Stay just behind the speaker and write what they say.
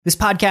This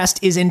podcast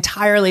is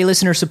entirely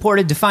listener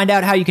supported. To find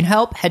out how you can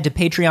help, head to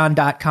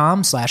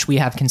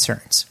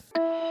patreon.com/wehaveconcerns.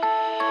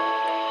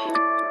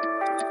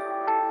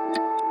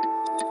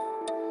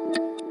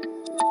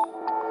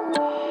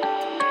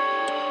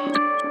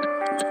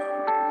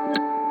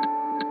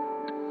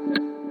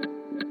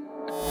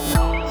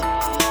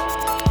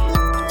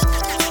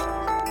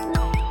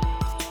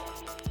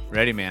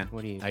 Ready, man.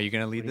 Are you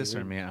going to lead this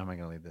or me? Am I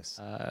going to lead this?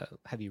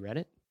 Have you read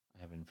it?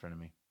 I have it in front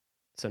of me.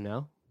 So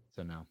no?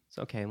 So no. It's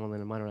okay. Well,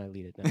 then why don't I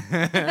lead it now?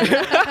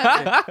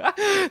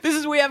 This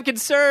is We Have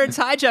Concerns.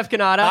 Hi, Jeff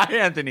Cannata. Hi,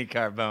 Anthony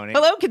Carboni.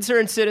 Hello,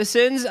 concerned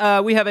citizens.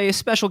 We have a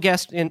special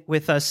guest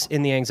with us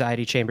in the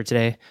anxiety chamber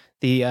today.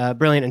 The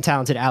brilliant and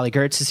talented Allie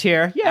Goertz is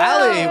here. Yeah.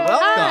 Allie, welcome.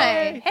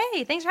 Hi.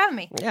 Hey, thanks for having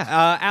me.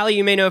 Yeah. Allie,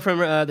 you may know from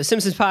the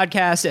Simpsons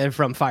podcast and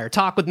from Fire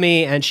Talk with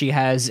me, and she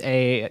has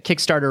a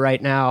Kickstarter right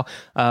now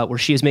where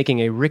she is making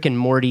a Rick and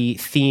Morty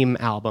theme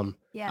album.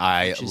 Yeah.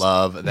 I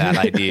love that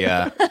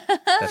idea.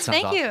 That sounds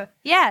Thank awesome. you.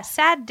 Yeah,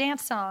 Sad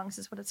Dance Songs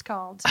is what it's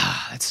called.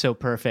 That's so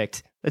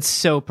perfect. That's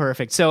so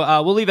perfect. So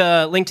we'll leave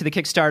a link to the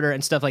Kickstarter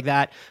and stuff like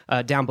that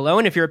down below.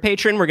 And if you're a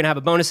patron, we're going to have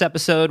a bonus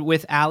episode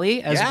with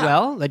Allie as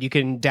well that you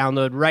can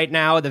download right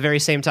now at the very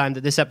same time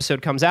that this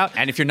episode comes out.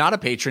 And if you're not a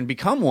patron,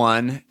 become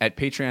one at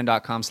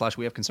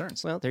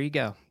patreon.com/wehaveconcerns. Well, there you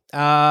go.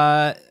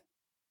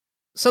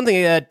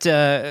 Something that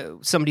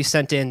somebody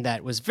sent in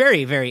that was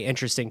very, very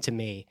interesting to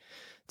me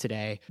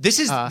today. This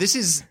is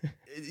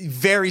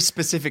very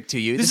specific to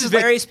you. This is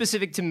very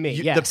specific to me,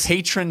 yes. The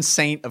patron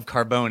saint of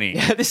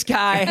Carboni. This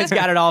guy has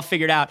got it all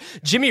figured out.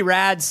 Jimmy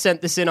Rad sent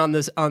this in on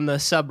the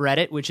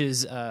subreddit, which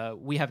is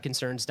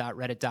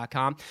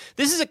wehaveconcerns.reddit.com.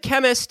 This is a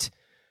chemist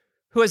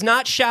who has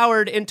not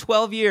showered in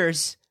 12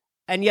 years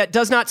and yet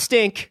does not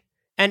stink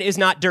and is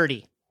not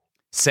dirty.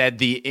 Said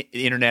the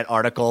internet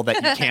article that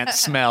you can't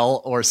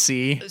smell or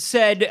see.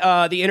 Said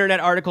the internet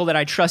article that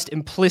I trust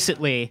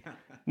implicitly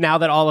now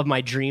that all of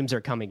my dreams are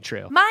coming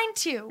true. Mine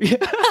too.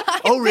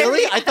 Oh,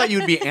 really? I thought you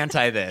would be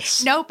anti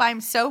this. Nope, I'm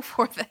so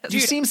for this. You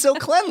seem so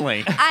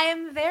cleanly. I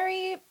am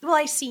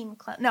I seem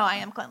clean. No, I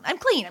am clean. I'm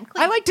clean.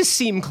 I like to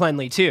seem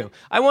cleanly too.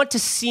 I want to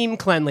seem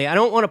cleanly. I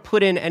don't want to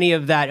put in any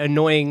of that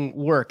annoying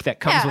work that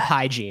comes with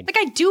hygiene. Like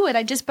I do it.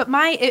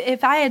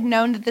 If I had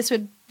known that this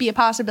would be a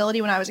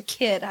possibility when I was a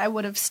kid, I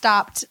would have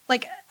stopped.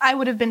 Like I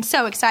would have been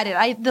so excited.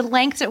 The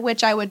lengths at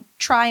which I would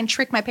try and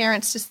trick my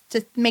parents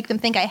to make them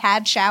think I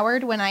had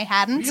showered when I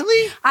hadn't.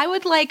 Really? I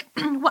would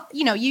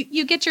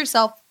you get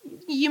yourself,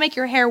 you make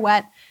your hair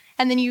wet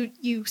and then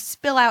you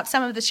spill out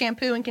some of the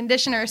shampoo and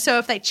conditioner. So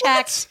if they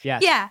check,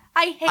 Yes. yeah,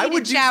 I hated I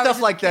would do showers stuff as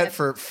a like that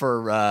kid.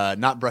 for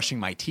not brushing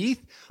my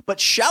teeth, but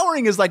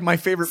showering is like my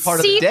favorite part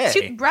of the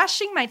day.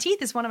 Brushing my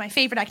teeth is one of my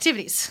favorite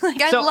activities.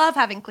 I love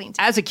having clean teeth.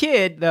 As a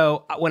kid,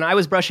 though, when I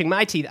was brushing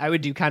my teeth, I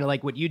would do kind of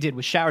like what you did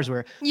with showers,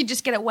 where You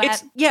just get it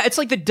wet. it's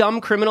like the dumb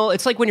criminal.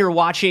 It's like when you're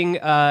watching.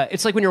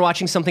 It's like when you're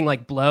watching something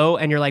like Blow,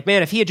 and you're like,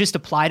 man, if he had just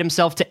applied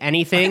himself to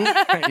anything,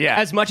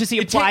 as much as he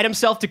applied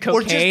himself to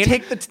cocaine, Or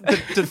just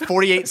take the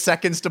 48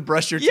 seconds to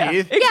brush your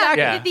teeth.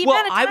 Exactly. Yeah. The Well,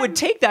 amount of I time- would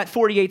take that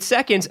 48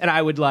 seconds, and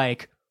I would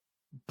like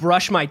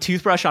brush my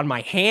toothbrush on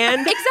my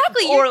hand.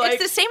 Exactly. Or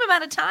It's the same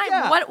amount of time.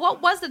 Yeah.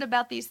 What was it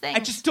about these things? I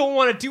just don't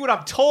want to do what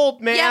I'm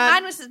told, man. Yeah,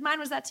 mine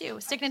was that too.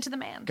 Sticking it to the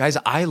man. Guys,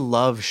 I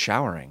love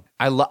showering.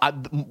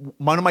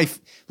 One of my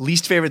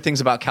least favorite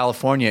things about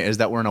California is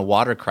that we're in a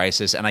water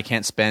crisis and I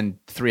can't spend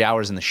 3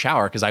 hours in the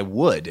shower because I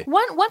would.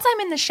 Once I'm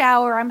in the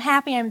shower, I'm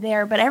happy I'm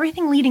there, but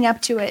everything leading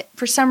up to it,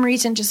 for some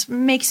reason, just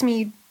makes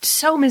me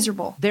so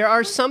miserable. There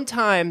are some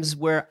times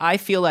where I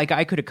feel like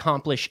I could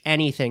accomplish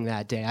anything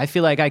that day. I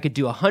feel like I could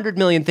do 100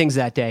 million things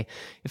that day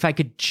if I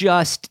could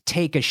just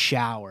take a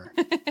shower.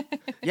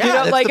 Yeah, You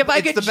know, it's like the, if I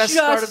it's could the best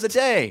part of the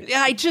day.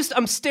 Yeah,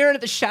 I'm staring at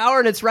the shower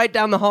and it's right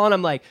down the hall and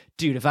I'm like,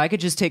 dude, if I could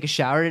just take a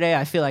shower today,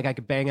 I feel like I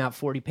could bang out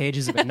 40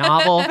 pages of a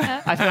novel.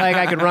 I feel like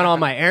I could run all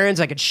my errands.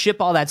 I could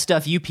ship all that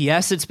stuff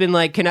UPS that's been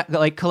like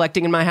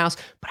collecting in my house.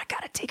 But I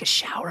gotta take a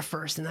shower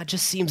first, and that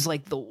just seems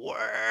like the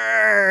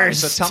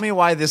worst. So tell me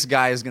why this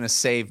guy is going to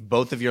save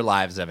both of your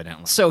lives,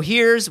 evidently. So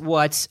here's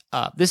what's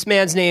up. This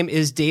man's name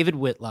is David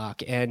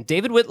Whitlock, and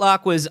David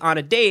Whitlock was on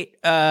a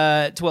date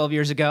 12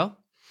 years ago,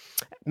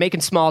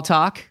 making small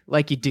talk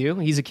like you do.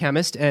 He's a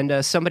chemist,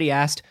 and somebody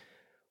asked,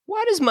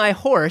 why does my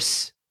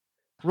horse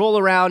roll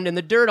around in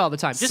the dirt all the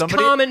time? Just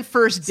common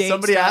first date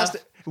Somebody stuff. asked.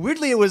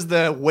 Weirdly, it was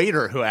the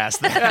waiter who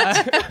asked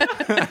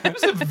that. It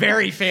was a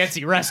very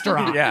fancy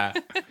restaurant. Yeah.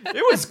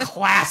 It was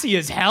classy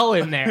as hell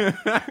in there.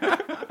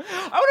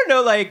 I want to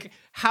know, like,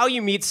 how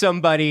you meet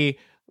somebody.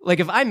 Like,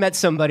 if I met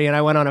somebody and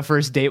I went on a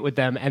first date with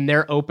them and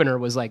their opener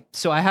was like,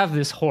 so I have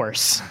this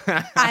horse.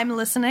 I'm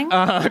listening. Go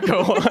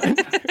on.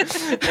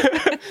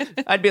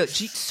 I'd be like,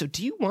 gee, so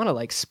do you want to,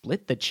 like,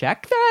 split the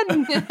check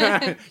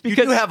then? You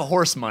do have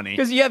horse money.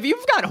 Because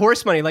you've got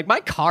horse money. Like, my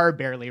car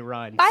barely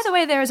runs. By the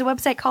way, there is a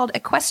website called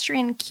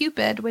Equestrian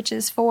Cupid, which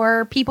is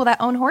for people that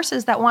own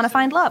horses that want to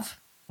find love.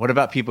 What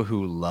about people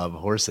who love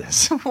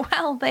horses?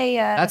 Well, they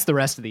That's the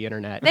rest of the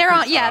internet. they're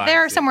on. Yeah, I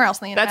they're see. somewhere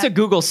else on the internet. That's a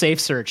Google safe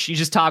search. You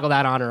just toggle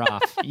that on or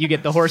off. You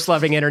get the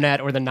horse-loving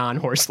internet or the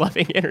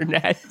non-horse-loving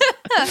internet.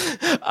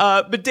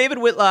 But David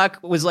Whitlock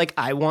was like,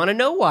 I want to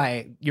know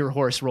why your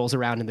horse rolls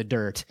around in the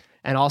dirt.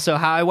 And also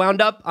how I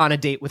wound up on a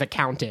date with a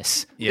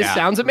countess. This Yeah,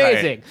 sounds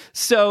amazing. right.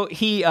 So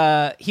he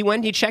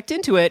went, he checked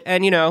into it,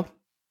 and,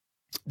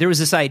 there was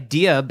this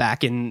idea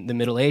back in the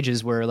Middle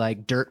Ages where,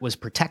 like, dirt was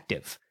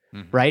protective,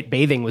 right?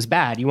 Bathing was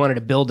bad. You wanted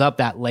to build up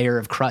that layer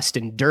of crust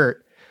and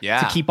dirt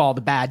to keep all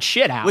the bad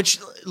shit out. Which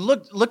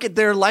look at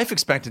their life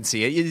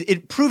expectancy.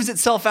 It proves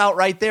itself out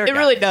right there. It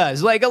really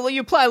does. Like, you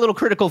apply a little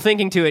critical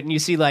thinking to it and you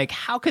see, like,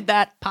 how could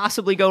that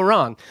possibly go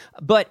wrong?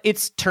 But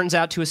it turns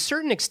out to a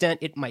certain extent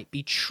it might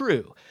be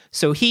true.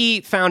 So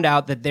he found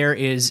out that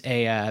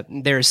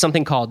there's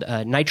something called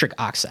nitric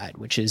oxide,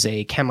 which is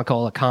a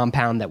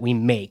compound that we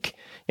make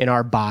in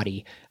our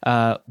body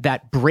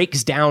that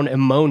breaks down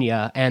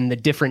ammonia and the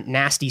different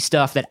nasty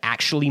stuff that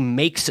actually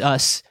makes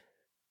us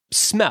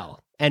smell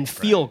and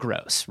feel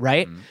gross,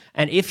 right? Mm-hmm.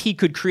 And if he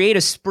could create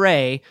a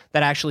spray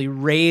that actually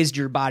raised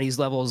your body's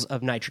levels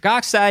of nitric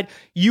oxide,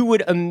 you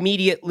would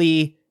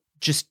immediately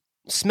just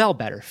smell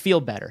better,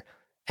 feel better.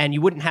 And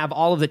you wouldn't have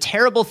all of the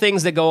terrible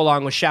things that go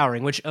along with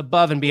showering, which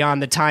above and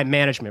beyond the time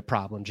management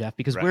problem, Jeff,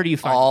 because where do you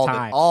find the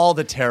time? All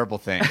the terrible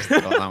things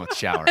that go on with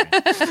showering.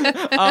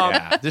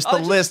 Just the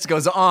list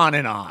goes on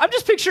and on. I'm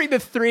just picturing the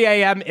 3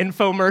 a.m.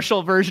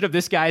 infomercial version of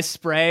this guy's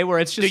spray where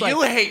it's just Do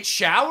you hate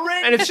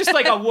showering? and it's just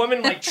like a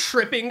woman like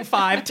tripping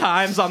 5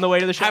 times on the way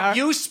to the shower. Have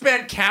you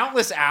spent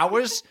countless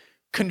hours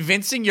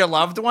convincing your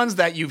loved ones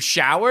that you've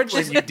showered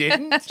when you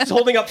didn't? Just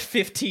holding up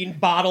 15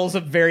 bottles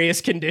of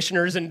various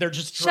conditioners and they're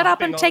just Shut up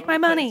dropping and take all my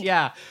over the money. place.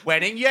 Yeah.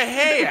 Wetting your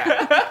hair.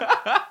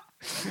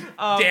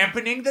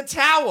 Dampening the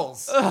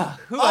towels.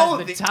 Who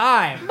has the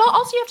time? Well,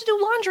 also you have to do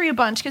laundry a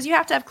bunch because you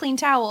have to have clean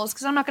towels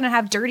because I'm not going to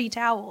have dirty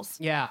towels.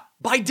 Yeah.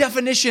 By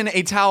definition,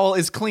 a towel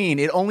is clean.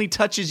 It only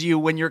touches you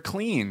when you're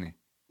clean.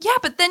 Yeah,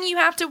 but then you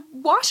have to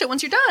wash it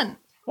once you're done.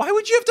 Why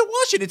would you have to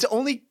wash it? It's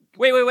only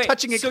Wait.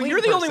 touching a So clean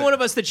you're the only person. one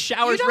of us that You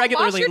showers don't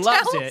regularly, wash your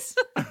loves towels?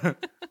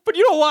 it. But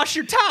you don't wash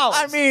your towels.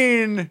 I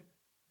mean,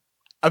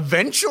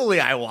 eventually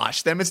I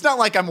wash them. It's not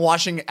like I'm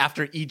washing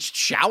after each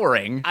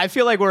showering. I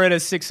feel like we're in a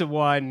 6 of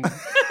one,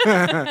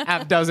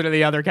 half dozen of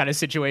the other kind of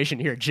situation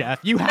here, Jeff.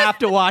 You have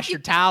to wash your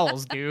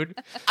towels, dude.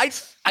 I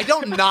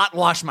don't not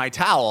wash my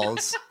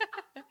towels.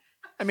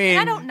 I mean,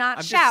 I don't not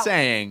I'm shower. just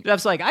saying.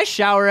 Jeff's like, I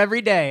shower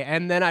every day,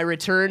 and then I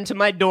return to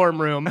my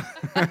dorm room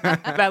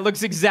that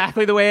looks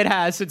exactly the way it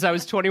has since I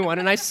was 21,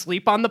 and I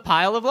sleep on the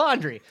pile of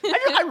laundry.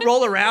 I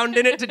roll around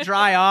in it to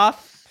dry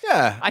off.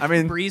 Yeah, I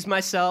mean, breeze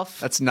myself.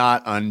 that's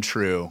not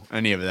untrue,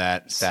 any of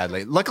that,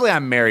 sadly. Luckily,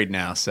 I'm married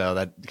now, so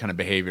that kind of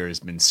behavior has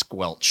been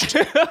squelched.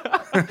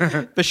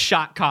 The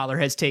shot collar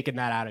has taken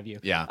that out of you.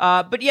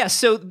 Yeah. But yeah,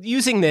 so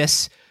using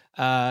this,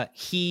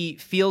 he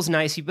feels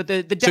nice. But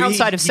the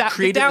downside he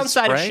the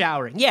downside of spray?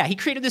 showering. Yeah, he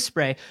created this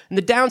spray. And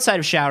the downside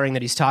of showering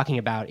that he's talking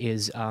about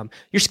is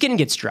your skin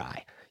gets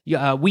dry.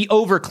 We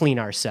over-clean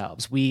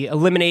ourselves. We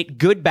eliminate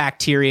good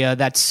bacteria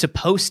that's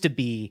supposed to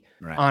be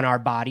on our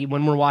body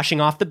when we're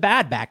washing off the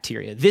bad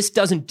bacteria. This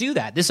doesn't do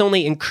that. This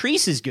only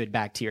increases good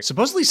bacteria.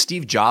 Supposedly,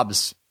 Steve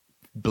Jobs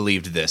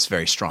believed this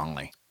very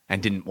strongly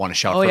and didn't want to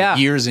shower for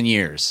years and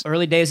years.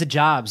 Early days of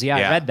Jobs. Yeah,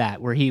 I read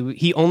that, where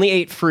he only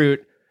ate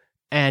fruit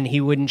and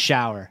he wouldn't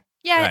shower.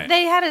 Yeah, Right.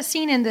 they had a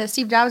scene in the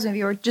Steve Jobs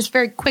movie where just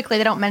very quickly,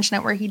 they don't mention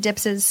it, where he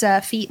dips his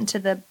feet into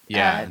the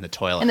in the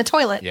toilet. In the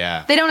toilet.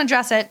 Yeah. They don't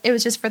address it. It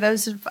was just for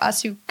those of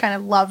us who kind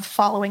of love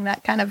following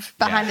that kind of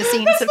behind the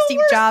scenes of the Steve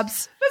worst.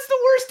 Jobs. That's the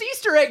worst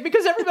Easter egg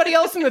because everybody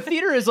else in the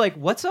theater is like,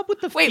 what's up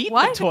with the Wait, feet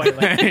what? in the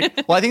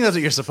toilet? Well, I think that's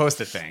what you're supposed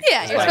to think.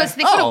 Yeah, It's you're like, supposed to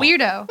think, what a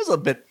weirdo. That's a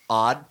little bit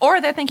odd.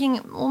 Or they're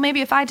thinking, well, maybe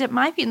if I dip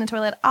my feet in the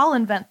toilet, I'll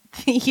invent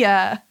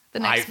the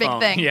next big iPhone.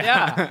 thing.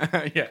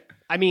 Yeah. Yeah.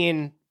 I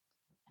mean,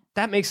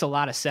 that makes a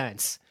lot of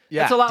sense.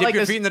 Yeah. That's a lot Dip like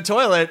your this. feet in the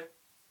toilet.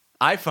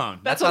 iPhone.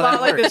 That's how a lot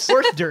that like works. this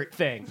horse dirt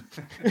thing.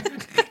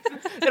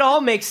 It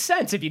all makes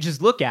sense if you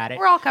just look at it.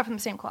 We're all cut from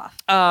the same cloth.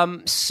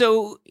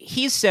 So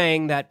he's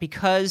saying that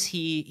because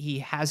he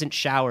hasn't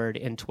showered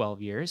in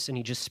 12 years and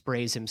he just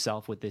sprays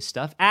himself with this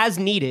stuff as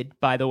needed,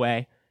 by the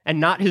way,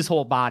 and not his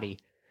whole body,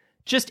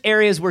 just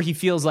areas where he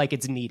feels like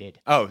it's needed.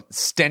 Oh,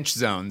 stench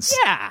zones.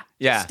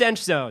 Yeah. Stench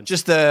zones.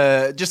 Just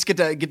get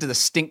to the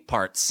stink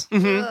parts.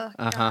 Ugh,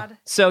 God.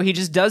 So he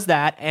just does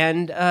that,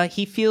 and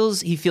he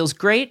feels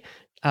great.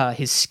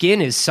 His skin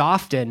is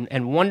soft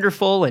and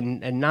wonderful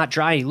and not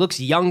dry. He looks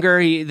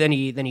younger than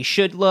he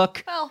should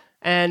look. Well,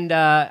 And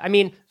I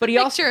mean, but he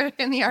also picture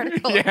in the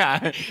article.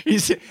 Yeah, he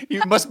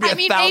must be I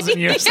mean, 1,000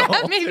 maybe- years yeah,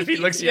 old maybe if he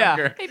looks yeah.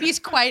 younger. Maybe he's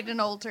quite an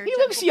older. he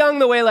looks young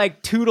the way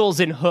like Toodles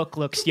in Hook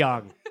looks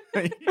young.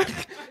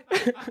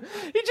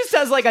 He just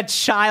has like a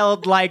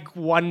childlike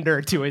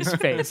wonder to his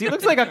face. He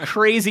looks like a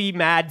crazy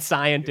mad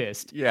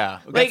scientist. Yeah.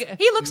 Like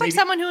He looks like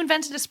someone who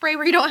invented a spray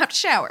where you don't have to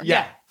shower.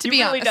 yeah, to he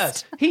be really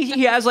honest. does.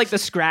 He has like the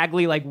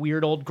scraggly, like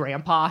weird old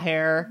grandpa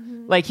hair.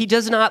 Like he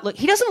doesn't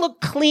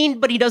look clean,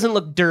 but he doesn't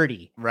look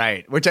dirty.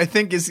 Right. Which I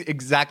think is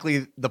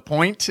exactly the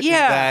point.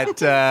 Yeah.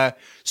 That,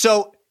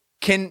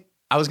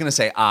 I was going to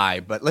say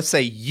but let's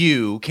say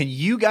can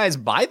you guys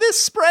buy this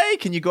spray?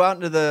 Can you go out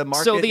into the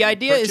market So the and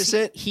idea purchase is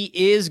it? he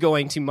is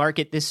going to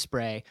market this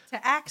spray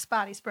To Axe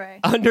body spray.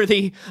 under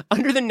the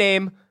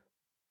name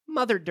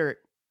Mother Dirt.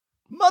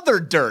 Mother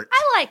Dirt.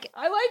 I like it.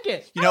 I like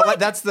it. You know what?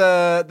 That's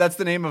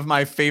the name of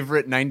my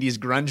favorite 90s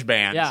grunge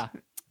band. Yeah.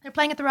 They're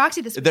playing at the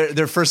Roxy this week.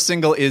 Their first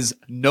single is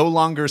No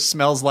Longer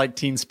Smells Like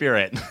Teen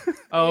Spirit.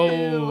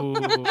 Oh,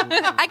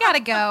 I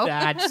gotta go.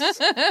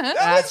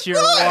 that's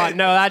your one.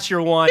 No, that's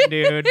your one,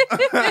 dude.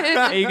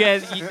 You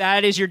guys,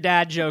 that is your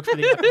dad joke for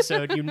the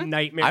episode. You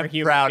nightmare I'm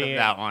human proud being. of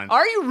that one.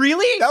 Are you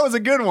really? That was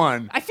a good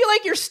one. I feel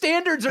like your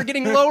standards are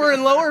getting lower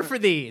and lower for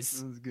these.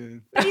 That was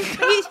good.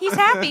 He's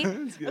happy.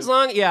 As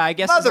long, yeah, I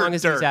guess Mother as long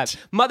as he's Dirt. happy.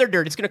 Mother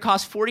Dirt. It's going to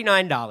cost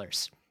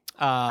 $49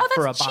 for a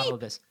that's bottle cheap. of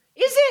this.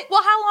 Is it?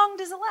 Well, how long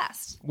does it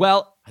last?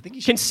 Well, I think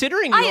you should-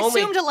 considering you I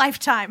only assumed a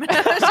lifetime.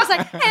 I was just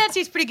like, hey, that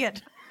seems pretty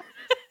good.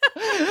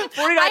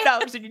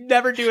 $49 and you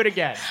never do it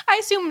again. I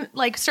assume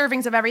like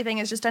servings of everything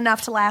is just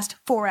enough to last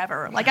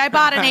forever. Like I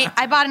bought an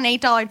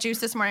 $8 juice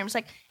this morning. I was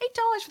like,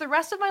 $8 for the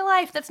rest of my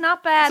life. That's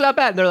not bad. It's not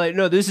bad. And they're like,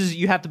 no,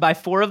 you have to buy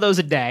 4 of those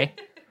a day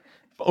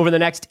over the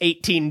next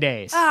 18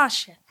 days. Oh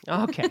shit.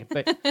 Okay,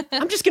 but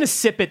I'm just going to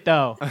sip it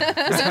though. Is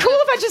it cool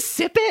if I just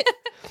sip it?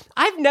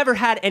 I've never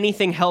had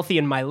anything healthy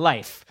in my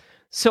life.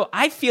 So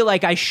I feel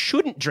like I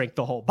shouldn't drink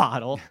the whole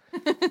bottle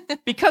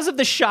because of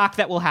the shock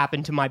that will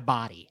happen to my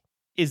body.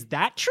 Is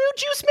that true,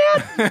 Juice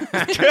Man?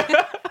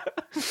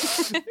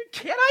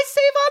 Can I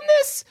save on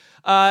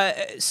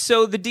this?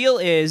 So the deal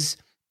is,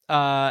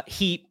 I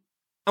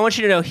want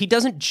you to know he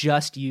doesn't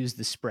just use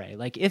the spray.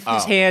 Like if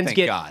his hands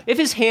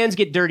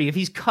get dirty, if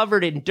he's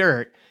covered in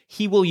dirt,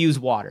 he will use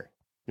water,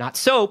 not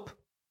soap.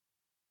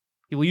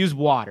 He will use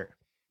water.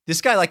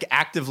 This guy like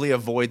actively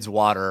avoids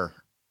water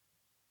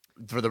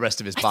for the rest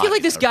of his body. I feel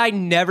like this guy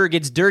never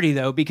gets dirty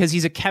though because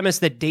he's a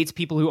chemist that dates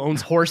people who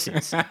owns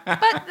horses. But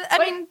I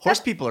mean, horse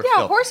people are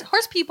yeah, filthy.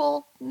 horse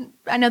people.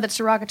 I know that's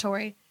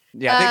derogatory.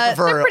 Yeah, they they're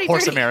prefer pretty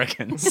horse dirty.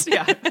 Americans.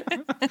 Yeah.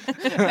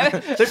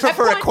 They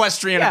prefer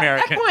equestrian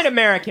Americans. Equine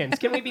Americans.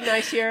 Can we be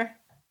nice here?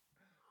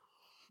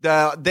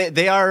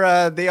 They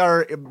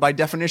are by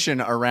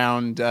definition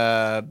around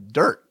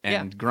dirt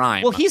and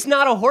grime. Well, he's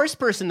not a horse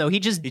person though.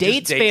 He just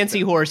dates fancy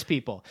them. horse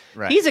people.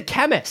 Right. He's a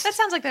chemist. That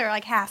sounds like they're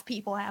like half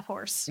people, half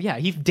horse. Yeah,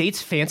 he dates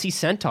fancy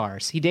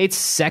centaurs. He dates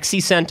sexy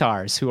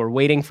centaurs who are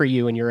waiting for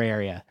you in your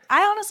area.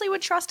 I honestly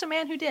would trust a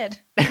man who did.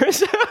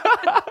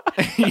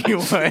 You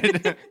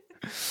would.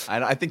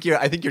 I think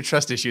your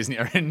trust issues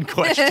are in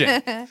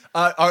question.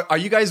 Are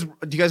you guys? Do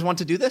you guys want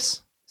to do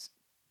this?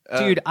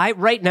 Dude,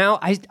 right now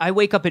I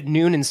wake up at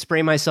noon and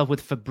spray myself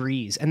with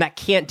Febreze, and that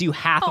can't do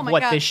half of my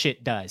what God. this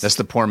shit does. That's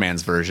the poor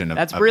man's version of.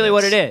 That's of really this.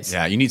 what it is.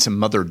 Yeah, you need some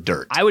Mother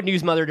Dirt. I would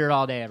use Mother Dirt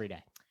all day, every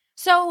day.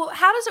 So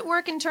how does it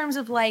work in terms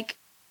of like,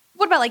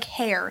 what about like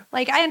hair?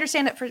 Like I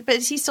understand it, but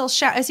is he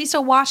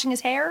still washing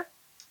his hair?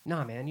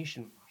 Nah, man, you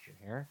shouldn't wash your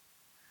hair.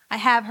 I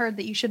have heard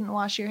that you shouldn't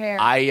wash your hair.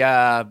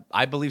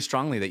 I believe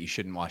strongly that you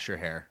shouldn't wash your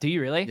hair. Do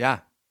you really? Yeah.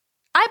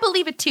 I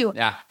believe it too.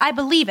 Yeah. I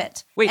believe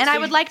it. Wait, and so I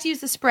would you- like to use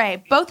the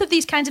spray. Both of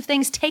these kinds of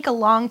things take a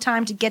long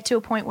time to get to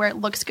a point where it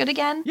looks good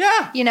again.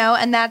 Yeah. You know,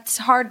 and that's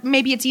hard.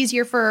 Maybe it's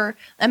easier for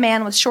a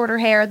man with shorter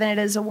hair than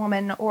it is a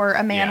woman or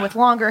a man Yeah. with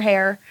longer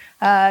hair.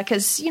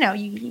 Because, you know,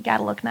 you got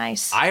to look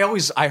nice.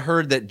 I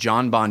heard that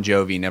John Bon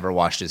Jovi never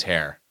washed his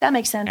hair, That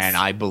makes sense. and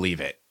I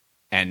believe it.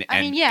 And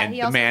I mean, yeah, and he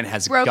the also man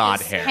has broke God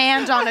his hair.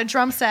 hand on a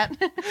drum set.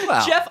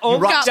 Well, Jeff he only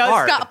rocks does-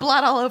 hard. Got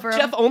blood all over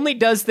Jeff him. only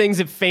does things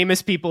if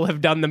famous people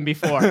have done them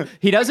before.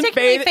 He doesn't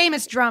Particularly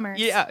famous drummers.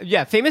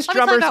 Yeah, famous Let me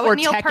talk drummers about or what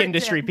Neil tech Peart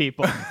industry did.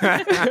 people.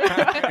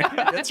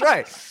 That's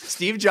right.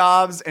 Steve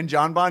Jobs and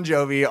John Bon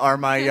Jovi are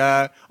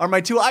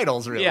my two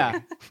idols, really. Yeah.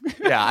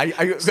 Yeah.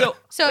 So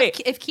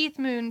Wait. if Keith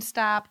Moon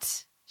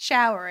stopped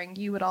showering,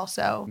 you would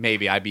also.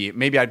 maybe I'd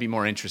be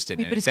more interested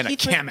Wait, in but it is than a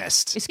Keith Moon-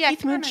 chemist. Is Yeah,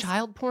 Keith Moon chemist.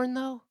 child porn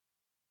though?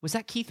 Was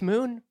that Keith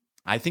Moon?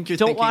 I think you're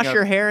Don't thinking wash of,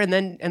 your hair and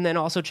then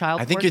also child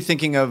I think porn? you're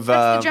thinking of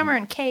That's the drummer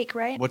in Cake,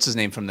 right? what's his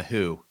name from the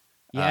Who?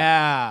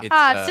 Yeah.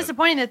 It's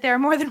disappointing that there are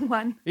more than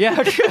one. Yeah.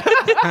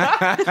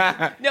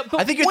 No, but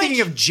I think you're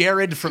thinking of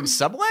Jared from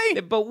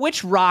Subway. But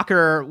which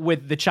rocker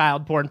with the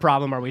child porn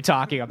problem are we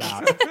talking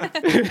about?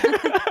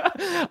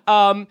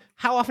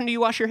 How often do you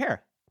wash your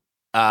hair?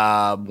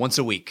 Once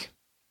a week.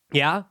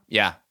 Yeah.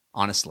 Yeah,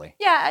 honestly.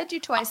 Yeah, I do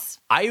twice.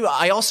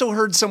 I also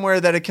heard somewhere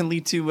that it can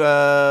lead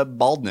to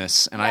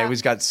baldness, and I Yeah.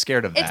 always got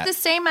scared of It's that. the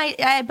same.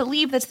 I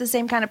believe that's the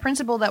same kind of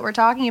principle that we're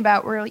talking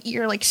about, where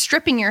you're like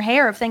stripping your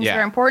hair of things Yeah. that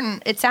are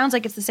important. It sounds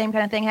like it's the same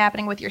kind of thing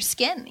happening with your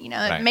skin. You know,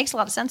 Right. it makes a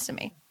lot of sense to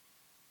me.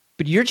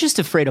 But you're just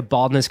afraid of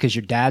baldness because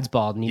your dad's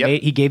bald, and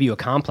he gave you a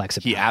complex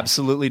about He it.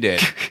 absolutely did.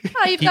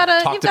 Oh, He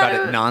talked about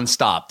it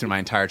nonstop through my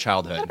entire Got a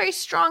childhood. very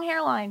strong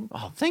hairline.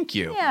 Oh, thank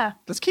you. Yeah.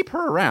 Let's keep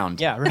her around.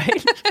 Yeah,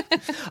 right?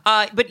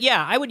 But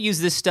yeah, I would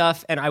use this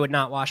stuff, and I would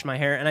not wash my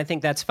hair, and I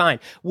think that's fine.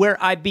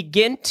 Where I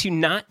begin to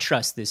not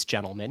trust this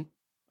gentleman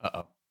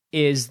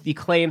is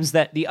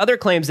the other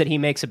claims that he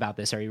makes about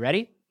this. Are you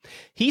ready?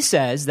 He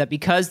says that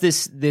because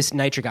this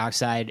nitric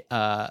oxide,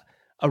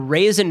 a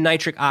raise in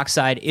nitric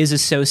oxide is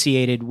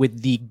associated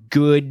with the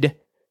good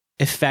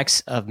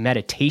effects of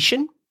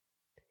meditation.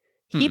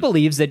 He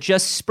believes that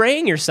just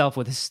spraying yourself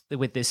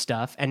with this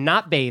stuff and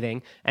not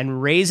bathing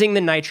and raising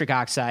the nitric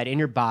oxide in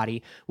your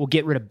body will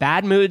get rid of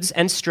bad moods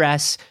and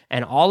stress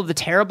and all of the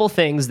terrible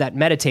things that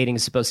meditating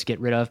is supposed to get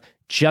rid of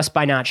just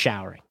by not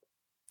showering.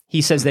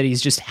 He says that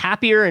he's just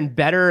happier and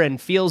better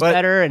and feels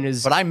better and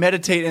is. But I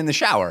meditate in the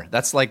shower.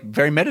 That's like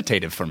very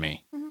meditative for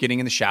me. Getting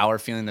in the shower,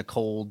 feeling the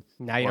cold.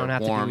 Now you don't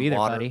have to warm do either,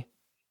 water. buddy.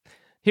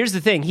 Here's the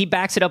thing: he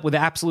backs it up with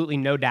absolutely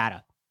no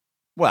data.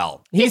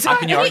 Well, He's how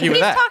can you argue with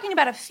He's that? talking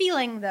about a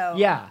feeling, though.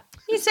 Yeah,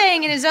 He's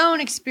saying in his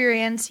own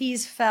experience,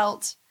 he's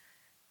felt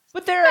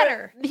but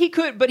better. he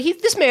could. But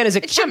this man is a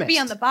It chemist. shouldn't be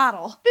on the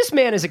bottle. This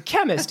man is a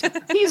chemist.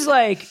 He's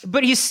like,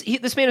 but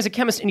this man is a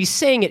chemist, and he's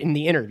saying it in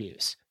the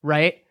interviews,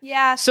 right?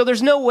 Yeah. So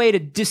there's no way to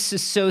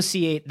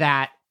disassociate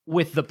that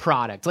with the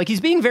product. Like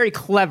he's being very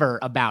clever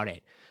about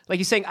it. Like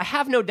he's saying, I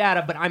have no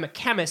data, but I'm a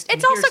chemist, and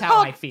It's also here's how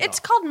called I feel. it's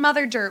called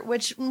Mother Dirt,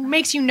 which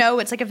makes you know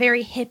it's like a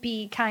very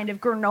hippie kind of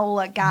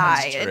granola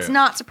guy. That's true. It's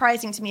not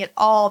surprising to me at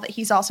all that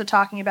he's also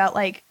talking about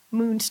like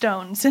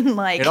moonstones and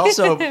like It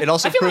also I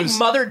feel proves like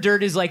Mother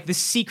Dirt is like the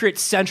secret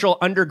central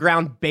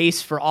underground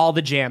base for all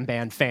the jam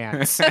band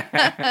fans. Like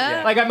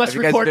I must Have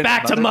you guys report been to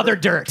back to Mother Mother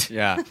Dirt? Dirt.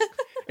 Yeah.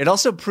 It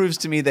also proves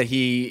to me that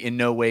he in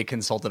no way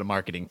consulted a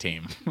marketing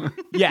team.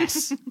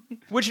 Yes,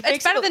 which it's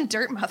makes better it than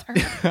Dirt Mother.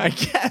 I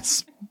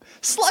guess.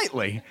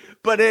 Slightly.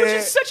 But which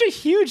is such a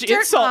huge Dirt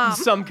insult mom. in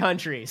some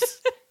countries.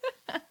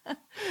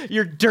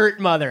 Your dirt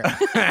mother.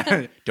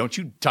 don't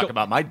you talk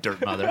about my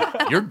dirt mother.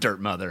 Your dirt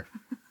mother.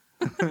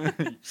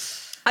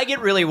 I get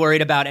really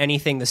worried about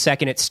anything the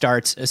second it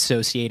starts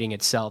associating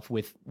itself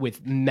with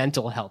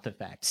mental health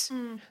effects.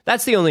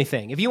 That's the only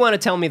thing. If you want to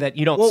tell me that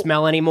you don't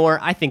smell anymore,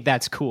 I think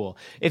that's cool.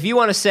 If you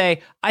want to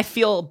say, I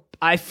feel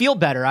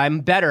better, I'm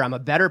a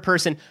better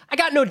person, I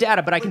got no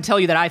data, but I can tell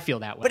you that I feel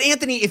that way. But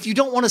Anthony, if you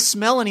don't want to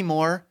smell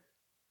anymore,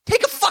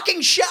 take a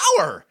fucking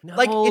shower. No,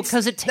 like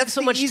because it takes that's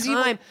so the much easy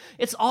time. way.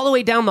 It's all the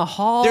way down the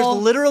hall. There's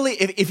literally,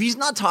 if he's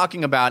not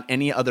talking about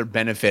any other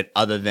benefit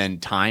other than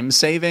time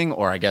saving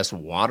or I guess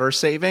water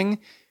saving,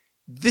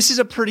 this is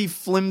a pretty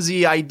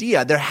flimsy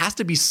idea. There has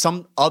to be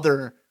some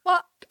other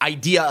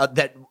idea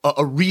that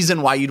a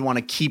reason why you'd want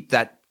to keep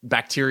that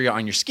bacteria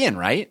on your skin,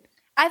 right?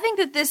 I think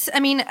that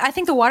I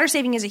think the water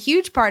saving is a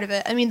huge part of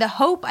it. I mean, the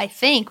hope, I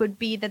think, would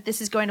be that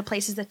this is going to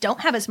places that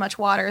don't have as much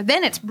water.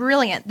 Then it's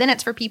brilliant. Then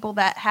it's for people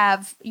that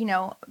have,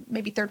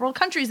 maybe third world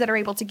countries that are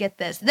able to get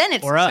this. Then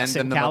it's or us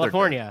Send in them the Mother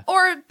California.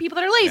 or people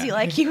that are lazy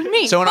like you and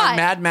me. So in our But-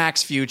 Mad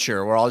Max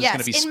future, we're all just yes,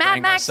 going to be in Mad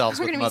spraying Max, ourselves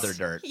we're with gonna be mother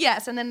dirt.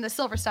 Yes, and then the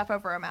silver stuff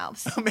over our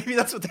mouths. Maybe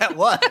that's what that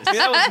was.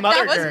 That was Mother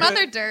that was Dirt.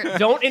 Mother Dirt.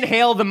 Don't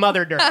inhale the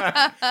Mother Dirt.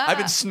 I've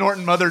been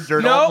snorting mother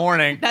dirt No, all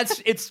morning.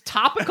 it's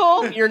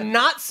topical. You're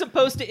not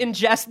supposed to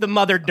ingest the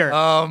Mother Dirt.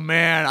 Oh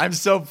man, I'm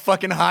so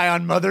fucking high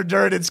on mother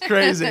dirt. It's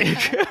crazy.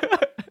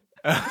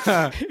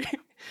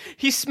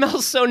 He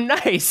smells so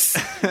nice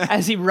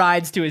as he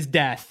rides to his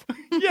death.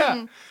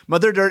 Yeah.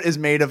 Mother dirt is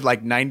made of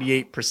like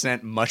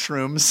 98%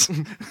 mushrooms.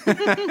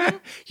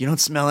 You don't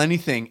smell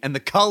anything. And the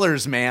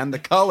colors, man, the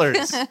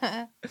colors.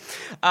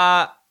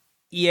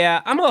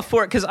 Yeah, I'm all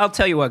for it because I'll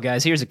tell you what,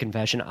 guys. Here's a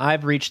confession.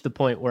 I've reached the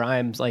point where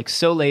I'm like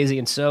so lazy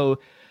and so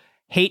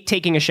hate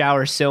taking a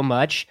shower so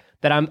much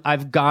that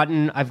I've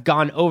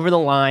gone over the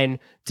line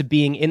to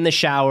being in the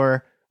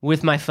shower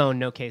with my phone,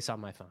 no case on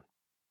my phone.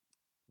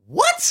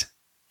 What?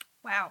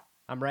 Wow.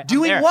 I'm right. I'm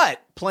Doing there. what?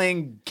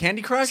 Playing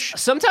Candy Crush?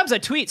 Sometimes I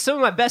tweet. Some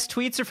of my best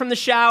tweets are from the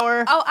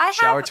shower. Oh, I have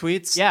Shower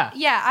tweets? Yeah.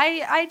 Yeah,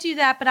 I do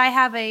that, but I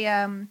have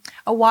a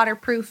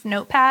waterproof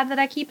notepad that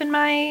I keep in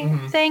my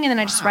thing, and then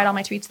I just write all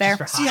my tweets there.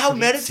 See how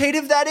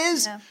meditative that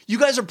is? Yeah. You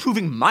guys are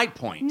proving my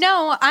point.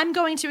 No, I'm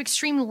going to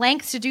extreme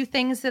lengths to do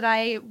things that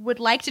I would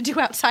like to do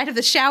outside of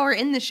the shower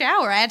in the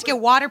shower. I had to get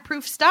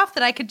waterproof stuff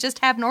that I could just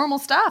have normal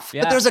stuff.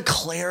 Yeah. But there's a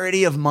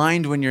clarity of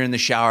mind when you're in the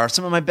shower.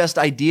 Some of my best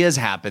ideas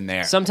happen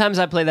there. Sometimes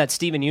I play that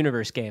Steven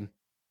Universe game.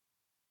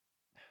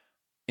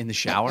 In the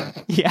shower?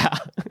 Yeah.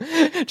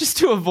 Just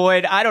to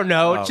avoid, I don't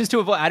know,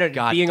 Oh.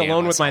 God being damn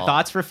alone us with my all.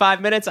 thoughts for 5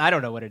 minutes. I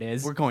don't know what it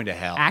is. We're going to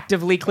hell.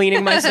 Actively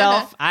cleaning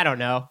myself. I don't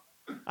know.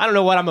 I don't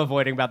know what I'm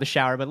avoiding about the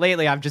shower, but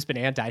lately I've just been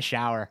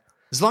anti-shower.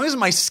 As long as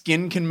my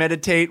skin can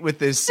meditate with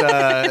this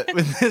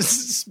with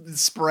this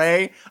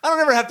spray, I don't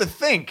ever have to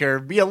think or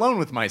be alone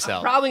with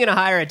myself. Probably going to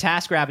hire a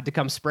TaskRabbit to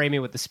come spray me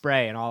with the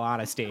spray, in all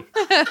honesty.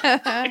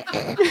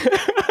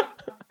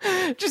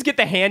 Just get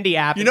the handy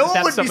app You know and what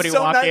have would somebody be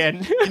so walk nice?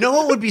 in. You know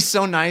what would be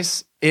so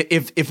nice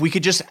if we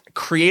could just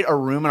create a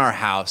room in our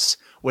house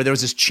where there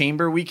was this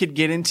chamber we could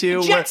get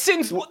into.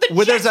 Jetsons, the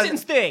Jetsons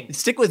thing.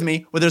 Stick with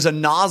me. Where there's a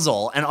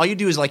nozzle, and all you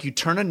do is like you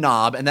turn a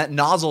knob, and that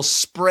nozzle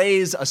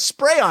sprays a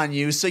spray on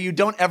you, so you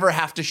don't ever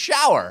have to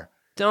shower.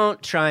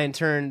 Don't try and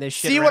turn this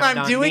shit See around what I'm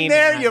on doing me,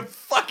 there, man. you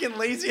fucking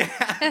lazy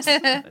ass.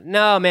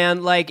 No,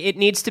 man, like it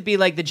needs to be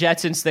like the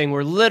Jetsons thing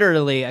where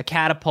literally a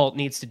catapult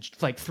needs to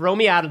like throw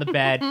me out of the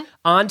bed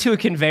onto a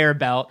conveyor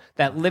belt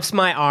that lifts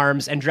my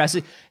arms and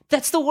dresses.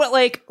 That's the what,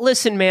 like,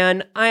 listen,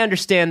 man, I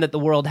understand that the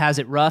world has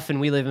it rough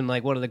and we live in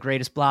like one of the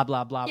greatest blah,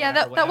 blah, blah. Yeah,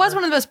 whatever, that was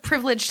one of the most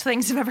privileged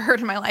things I've ever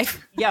heard in my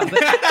life. Yeah,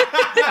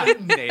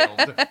 but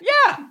Nailed.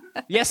 yeah.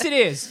 Yes, it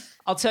is.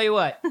 I'll tell you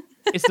what.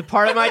 It's the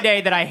part of my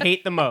day that I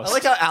hate the most. I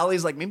like how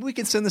Allie's like, maybe we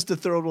can send this to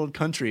third world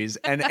countries.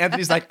 And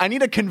Anthony's like, I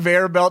need a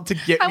conveyor belt to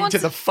get me to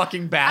the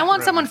fucking bathroom. I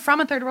want someone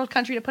from a third world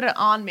country to put it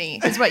on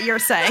me, is what you're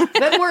saying.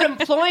 Then we're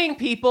employing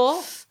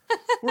people.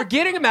 We're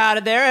getting them out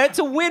of there. It's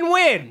a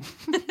win-win.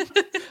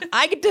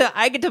 I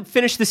get to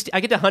finish this.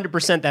 I get to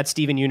 100% that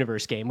Steven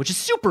Universe game, which is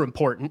super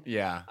important.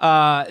 Yeah.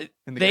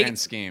 In the grand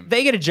scheme.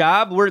 They get a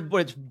job.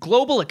 It's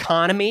global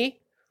economy.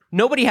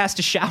 Nobody has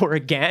to shower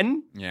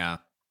again. Yeah.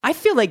 I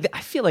feel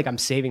like I'm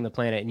saving the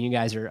planet, and you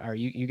guys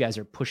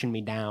are pushing me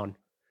down.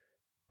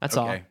 That's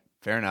all.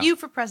 Fair enough. You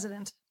for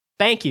president.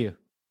 Thank you.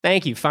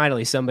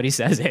 Finally, somebody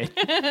says it.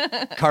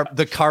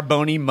 The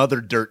Carboni Mother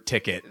Dirt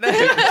ticket.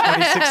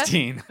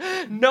 2016.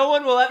 No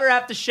one will ever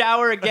have to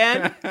shower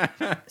again.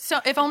 So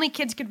if only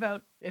kids could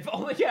vote. If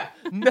only, yeah.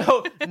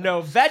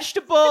 No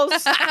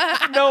vegetables.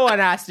 No one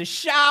has to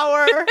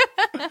shower.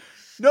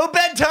 No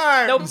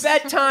bedtime. No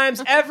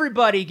bedtimes.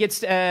 Everybody gets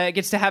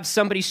to have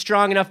somebody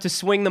strong enough to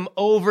swing them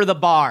over the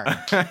bar.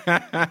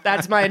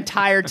 That's my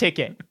entire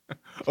ticket.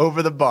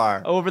 Over the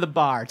bar. Over the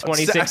bar,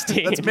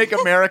 2016. Let's make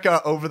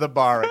America over the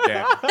bar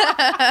again.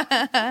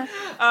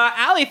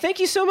 Allie, thank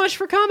you so much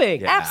for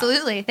coming. Yeah.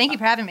 Absolutely. Thank you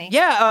for having me.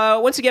 Yeah,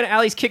 once again,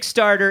 Allie's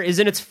Kickstarter is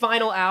in its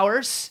final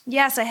hours.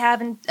 Yes, I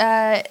haven't.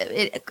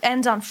 It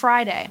ends on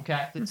Friday.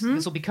 Okay.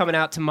 This will be coming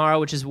out tomorrow,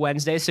 which is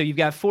Wednesday, so you've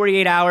got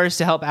 48 hours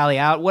to help Allie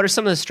out. What are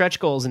some of the stretch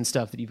goals and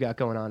stuff that you've got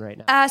going on right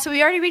now? So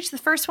we already reached the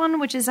first one,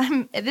 which is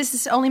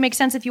only makes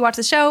sense if you watch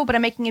the show, but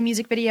I'm making a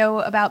music video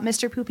about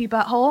Mr. Poopy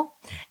Butthole.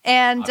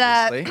 And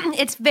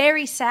it's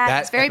very sad.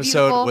 That it's very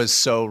episode beautiful. Was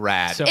so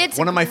rad. It's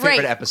one of my favorite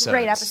great, episodes.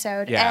 Great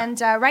episode. Yeah. And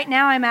right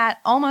now I'm at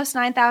almost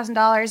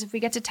 $9,000. If we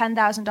get to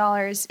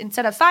 $10,000,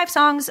 instead of 5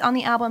 songs on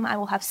the album, I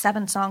will have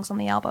 7 songs on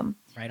the album.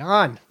 Right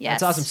on. Yes.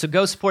 That's awesome. So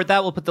go support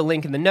that. We'll put the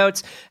link in the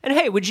notes. And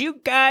hey, would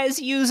you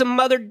guys use a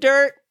Mother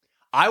Dirt?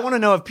 I want to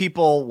know if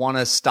people want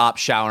to stop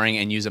showering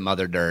and use a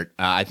Mother Dirt.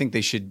 I think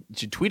they should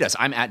tweet us.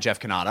 I'm at Jeff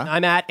Cannata.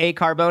 I'm at A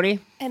Carboni.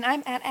 And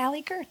I'm at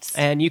Allie Goertz.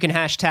 And you can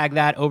hashtag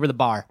that over the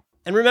bar.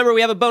 And remember, we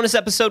have a bonus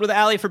episode with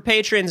Allie for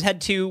patrons. Head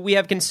to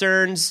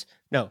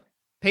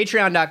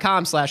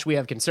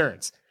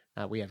patreon.com/wehaveconcerns.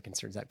 We have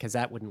concerns, because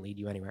that wouldn't lead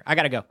you anywhere. I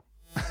gotta go.